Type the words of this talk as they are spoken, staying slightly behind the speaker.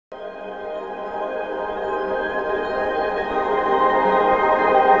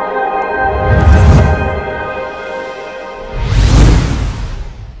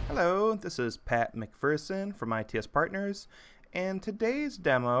This is Pat McPherson from ITS Partners, and today's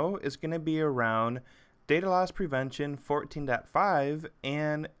demo is going to be around Data Loss Prevention 14.5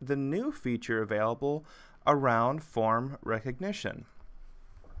 and the new feature available around form recognition.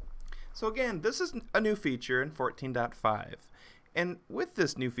 So again, this is a new feature in 14.5, and with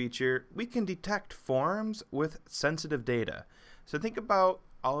this new feature we can detect forms with sensitive data. So think about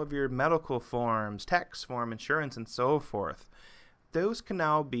all of your medical forms, tax form, insurance, and so forth. Those can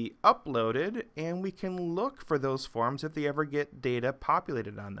now be uploaded, and we can look for those forms if they ever get data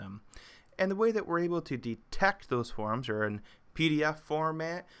populated on them. And the way that we're able to detect those forms are in PDF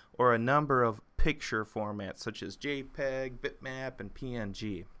format or a number of picture formats such as JPEG, bitmap, and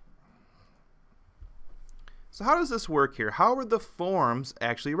PNG. So how does this work here? How are the forms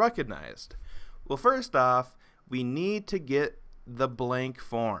actually recognized? Well, first off, we need to get the blank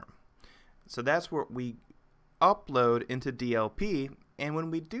form. So that's what we upload into DLP, and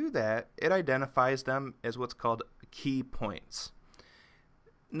when we do that, it identifies them as what's called key points.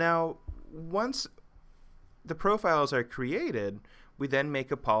 Now, once the profiles are created, we then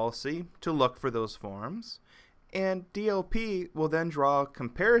make a policy to look for those forms, and DLP will then draw a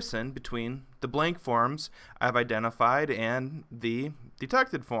comparison between the blank forms I've identified and the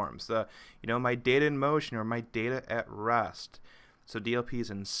detected forms, my data in motion or my data at rest. So DLP is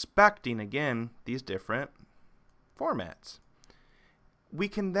inspecting again these different formats. We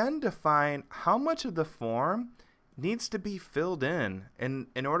can then define how much of the form needs to be filled in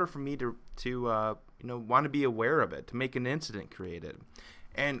order for me to want to be aware of it, to make an incident created.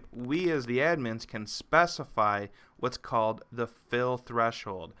 And we as the admins can specify what's called the fill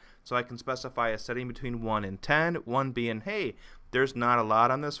threshold. So I can specify a setting between 1 and 10, 1 being, hey, there's not a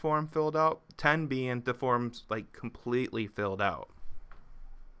lot on this form filled out, 10 being the form's like completely filled out.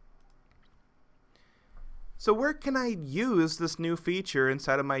 So where can I use this new feature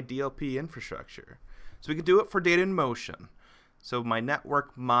inside of my DLP infrastructure? So we can do it for data in motion. So my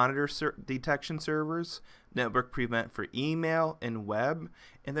network monitor detection servers, network prevent for email and web,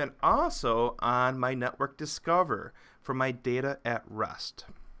 and then also on my network discover for my data at rest.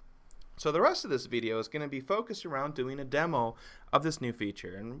 So the rest of this video is going to be focused around doing a demo of this new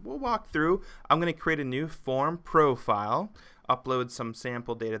feature, and we'll walk through. I'm going to create a new form profile, upload some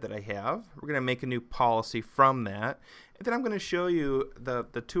sample data that I have. We're going to make a new policy from that, and then I'm going to show you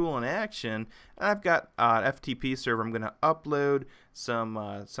the tool in action. And I've got an FTP server. I'm going to upload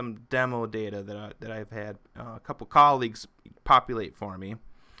some demo data that I've had a couple colleagues populate for me,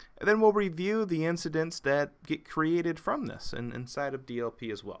 and then we'll review the incidents that get created from this and inside of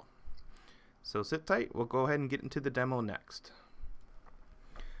DLP as well. So sit tight, we'll go ahead and get into the demo next.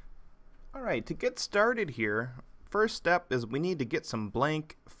 Alright, to get started here, first step is we need to get some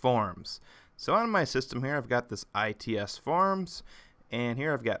blank forms. So on my system here I've got this ITS forms, and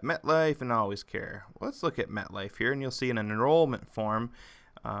here I've got MetLife and Always Care. Well, let's look at MetLife here, and you'll see an enrollment form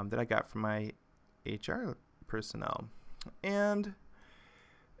that I got from my HR personnel. And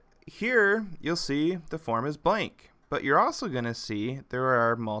here you'll see the form is blank. But you're also going to see there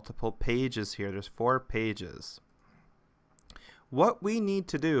are multiple pages here. There's 4 pages. What we need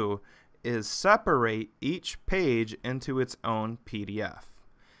to do is separate each page into its own PDF.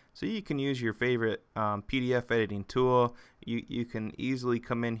 So you can use your favorite PDF editing tool. You can easily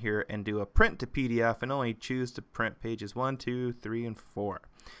come in here and do a print to PDF and only choose to print pages 1, 2, 3, and 4.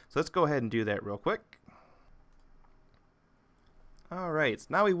 So let's go ahead and do that real quick. Alright, so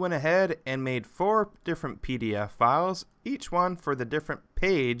now we went ahead and made 4 different PDF files, each one for the different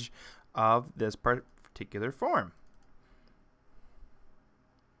page of this particular form.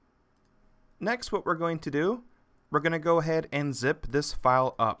 Next, what we're going to do, we're going to go ahead and zip this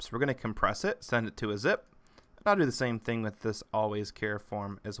file up. So we're going to compress it, send it to a zip. And I'll do the same thing with this Always Care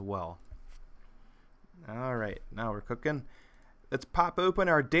form as well. Alright, now we're cooking. Let's pop open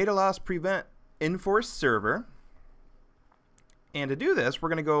our Data Loss Prevent Enforce server. And to do this, we're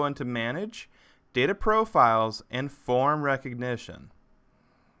going to go into Manage, Data Profiles, and Form Recognition.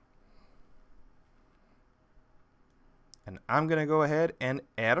 And I'm going to go ahead and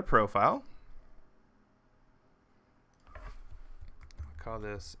add a profile. I'll call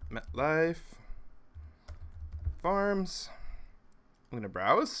this MetLife Farms. I'm going to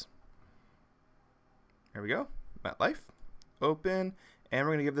browse. There we go, MetLife. Open, and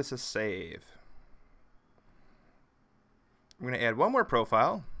we're going to give this a save. We're going to add one more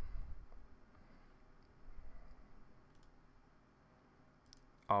profile.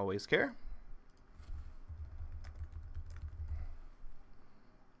 Always Care.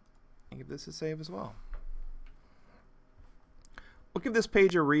 And give this a save as well. We'll give this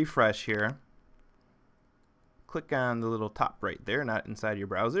page a refresh here. Click on the little top right there, not inside your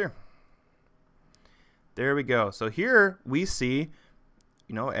browser. There we go. So here we see,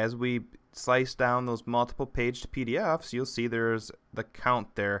 you know, as we slice down those multiple paged PDFs, you'll see there's the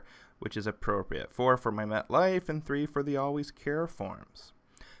count there, which is appropriate. 4 for my MetLife and 3 for the Always Care forms.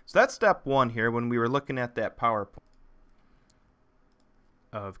 So that's step 1 here when we were looking at that PowerPoint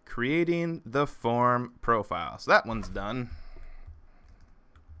of creating the form profile. So that one's done.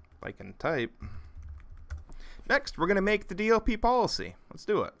 If I can type. Next, we're going to make the DLP policy. Let's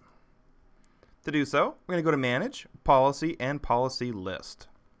do it. To do so, we're going to go to Manage, Policy, and Policy List.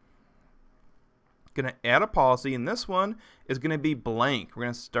 Going to add a policy, and this one is going to be blank. We're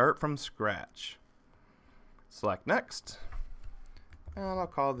going to start from scratch. Select Next, and I'll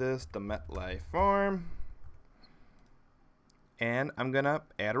call this the MetLife form. And I'm going to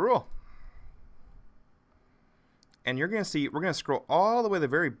add a rule. And you're going to see, we're going to scroll all the way to the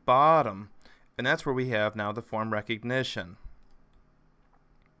very bottom, and that's where we have now the form recognition.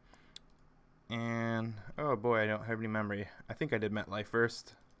 And, oh boy, I don't have any memory. I think I did MetLife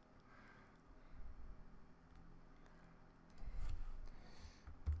first.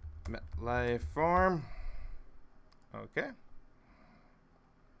 MetLife form. Okay.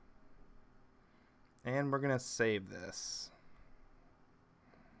 And we're going to save this.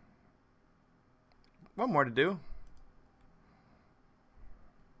 One more to do.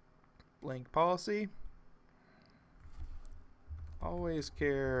 Blank policy. Always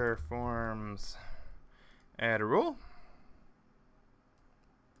Care forms. Add a rule.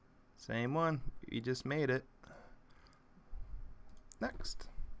 Same one. You just made it. Next.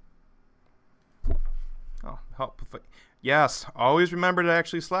 Oh, help. Yes, always remember to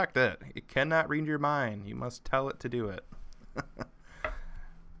actually select it. It cannot read your mind. You must tell it to do it.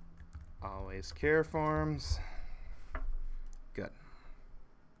 Always Care forms. Good.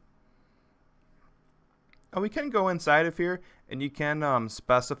 Oh, we can go inside of here and you can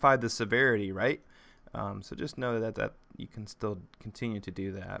specify the severity, right? So just know that you can still continue to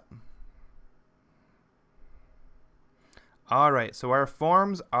do that. All right, so our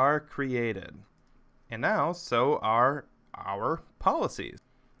forms are created. And now, so are our policies.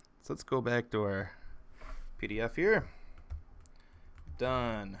 So let's go back to our PDF here.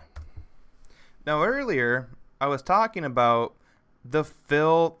 Done. Now earlier, I was talking about the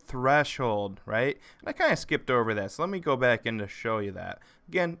fill threshold, right? And I kind of skipped over that. So let me go back in to show you that.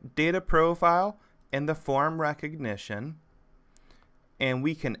 Again, data profile and the form recognition. And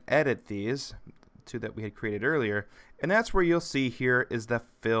we can edit these two that we had created earlier. And that's where you'll see here is the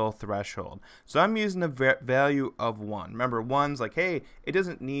fill threshold. So I'm using the value of 1. Remember, 1's like, hey, it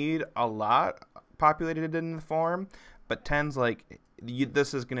doesn't need a lot populated in the form, but 10's like,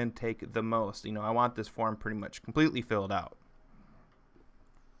 this is going to take the most. You know, I want this form pretty much completely filled out.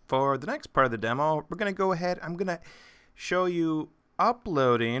 For the next part of the demo, we're going to go ahead, I'm going to show you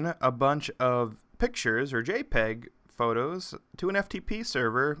uploading a bunch of pictures or JPEG photos to an FTP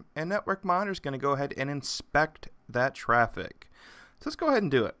server, and Network Monitor is going to go ahead and inspect that traffic. So let's go ahead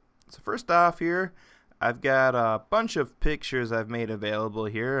and do it. So first off here, I've got a bunch of pictures I've made available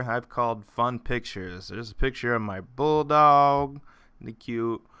here. I've called fun pictures. There's a picture of my bulldog, the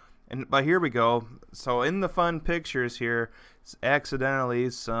cute. But here we go. So in the fun pictures here, accidentally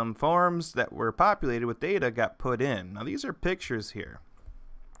some forms that were populated with data got put in. Now these are pictures here.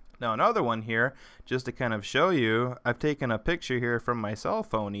 Now another one here, just to kind of show you, I've taken a picture here from my cell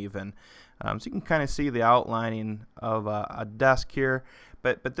phone even. So you can kind of see the outlining of a desk here,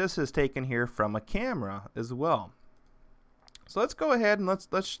 but this is taken here from a camera as well. So let's go ahead and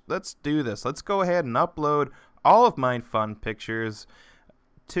let's do this. Let's go ahead and upload all of my fun pictures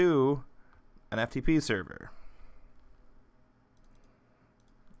to an FTP server.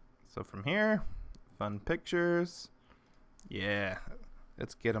 So from here, fun pictures, yeah,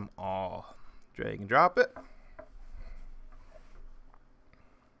 let's get them all. Drag and drop it.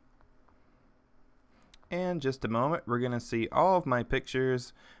 And just a moment, we're going to see all of my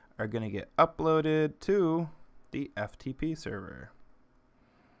pictures are going to get uploaded to the FTP server.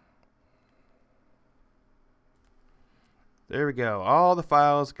 There we go. All the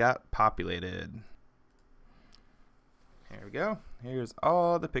files got populated. Here we go. Here's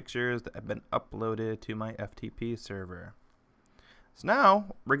all the pictures that have been uploaded to my FTP server. So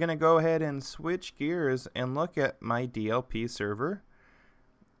now we're going to go ahead and switch gears and look at my DLP server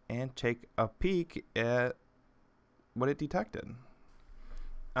and take a peek at what it detected.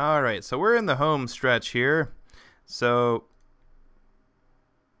 Alright, so we're in the home stretch here. So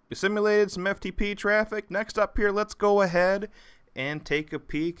we simulated some FTP traffic. Next up here, let's go ahead and take a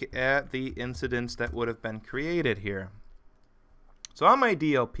peek at the incidents that would have been created here. So on my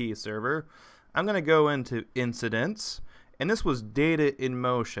DLP server, I'm going to go into incidents, And this was data in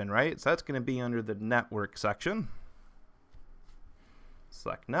motion, right? So that's going to be under the network section.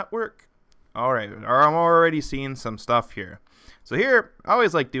 Select network. All right, I'm already seeing some stuff here. So here, I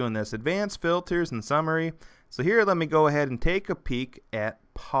always like doing this, advanced filters and summary. So here, let me go ahead and take a peek at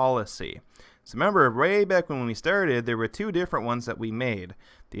policy. So remember, way back when we started, there were two different ones that we made,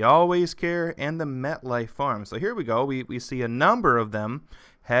 the Always Care and the MetLife form. So here we go, we see a number of them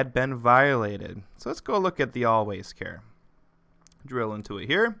had been violated. So let's go look at the Always Care. Drill into it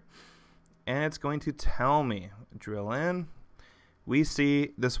here, and it's going to tell me, drill in. We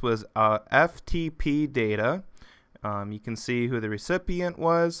see this was FTP data. You can see who the recipient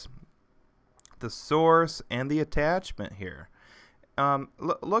was, the source, and the attachment here.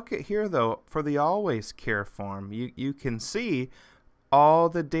 Look at here though, for the Always Care form, you can see all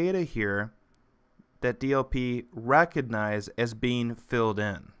the data here that DLP recognized as being filled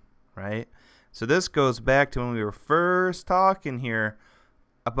in, right? So this goes back to when we were first talking here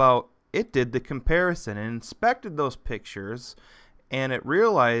about it did the comparison and inspected those pictures, and it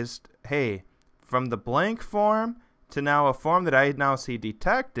realized, hey, from the blank form to now a form that I now see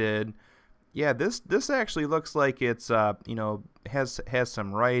detected, yeah, this actually looks like it's you know, has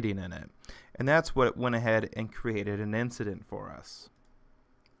some writing in it, and that's what it went ahead and created an incident for us.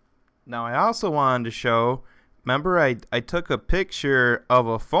 Now I also wanted to show, remember I took a picture of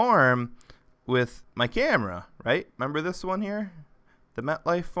a form with my camera, right? Remember this one here, the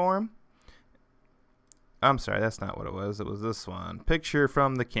MetLife form? I'm sorry, that's not what it was. It was this one, picture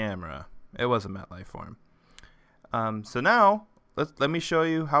from the camera. It was a MetLife form. So now let me show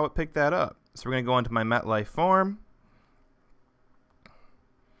you how it picked that up. So we're going to go into my MetLife form,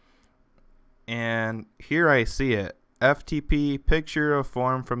 and here I see it, FTP picture of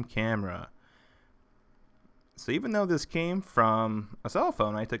form from camera. So even though this came from a cell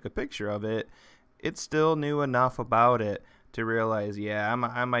phone, I took a picture of it, it still knew enough about it to realize, yeah,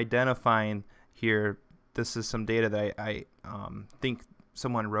 I'm identifying here, this is some data that I think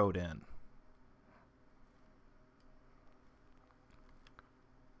someone wrote in.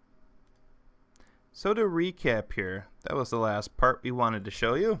 So to recap here, that was the last part we wanted to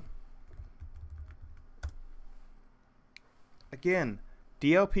show you. Again,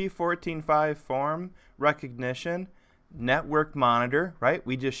 DLP 14.5 form recognition, network monitor, right?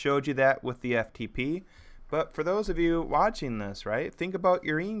 We just showed you that with the FTP. But for those of you watching this, right, think about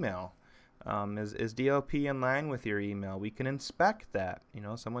your email. Is DLP in line with your email? We can inspect that. You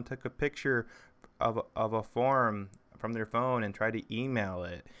know, someone took a picture of a form from their phone and tried to email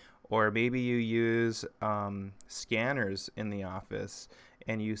it. Or maybe you use scanners in the office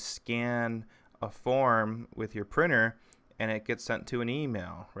and you scan a form with your printer and it gets sent to an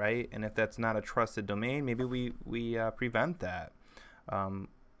email, right? And if that's not a trusted domain, maybe we prevent that.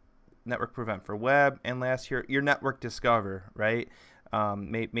 Network prevent for web, and last here, your network discover, right?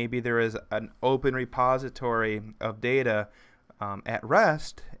 Maybe there is an open repository of data at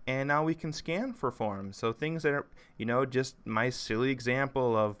rest, and now we can scan for forms. So things that are, you know, just my silly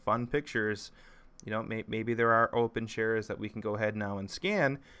example of fun pictures, you know, maybe there are open shares that we can go ahead now and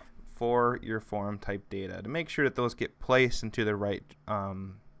scan for your form type data to make sure that those get placed into the right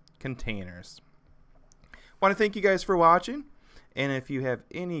containers. Want to thank you guys for watching, and if you have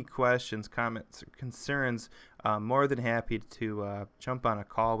any questions, comments, or concerns, more than happy to jump on a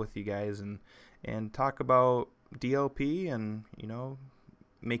call with you guys and talk about DLP and, you know,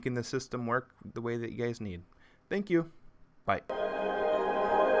 making the system work the way that you guys need. Thank you. Bye.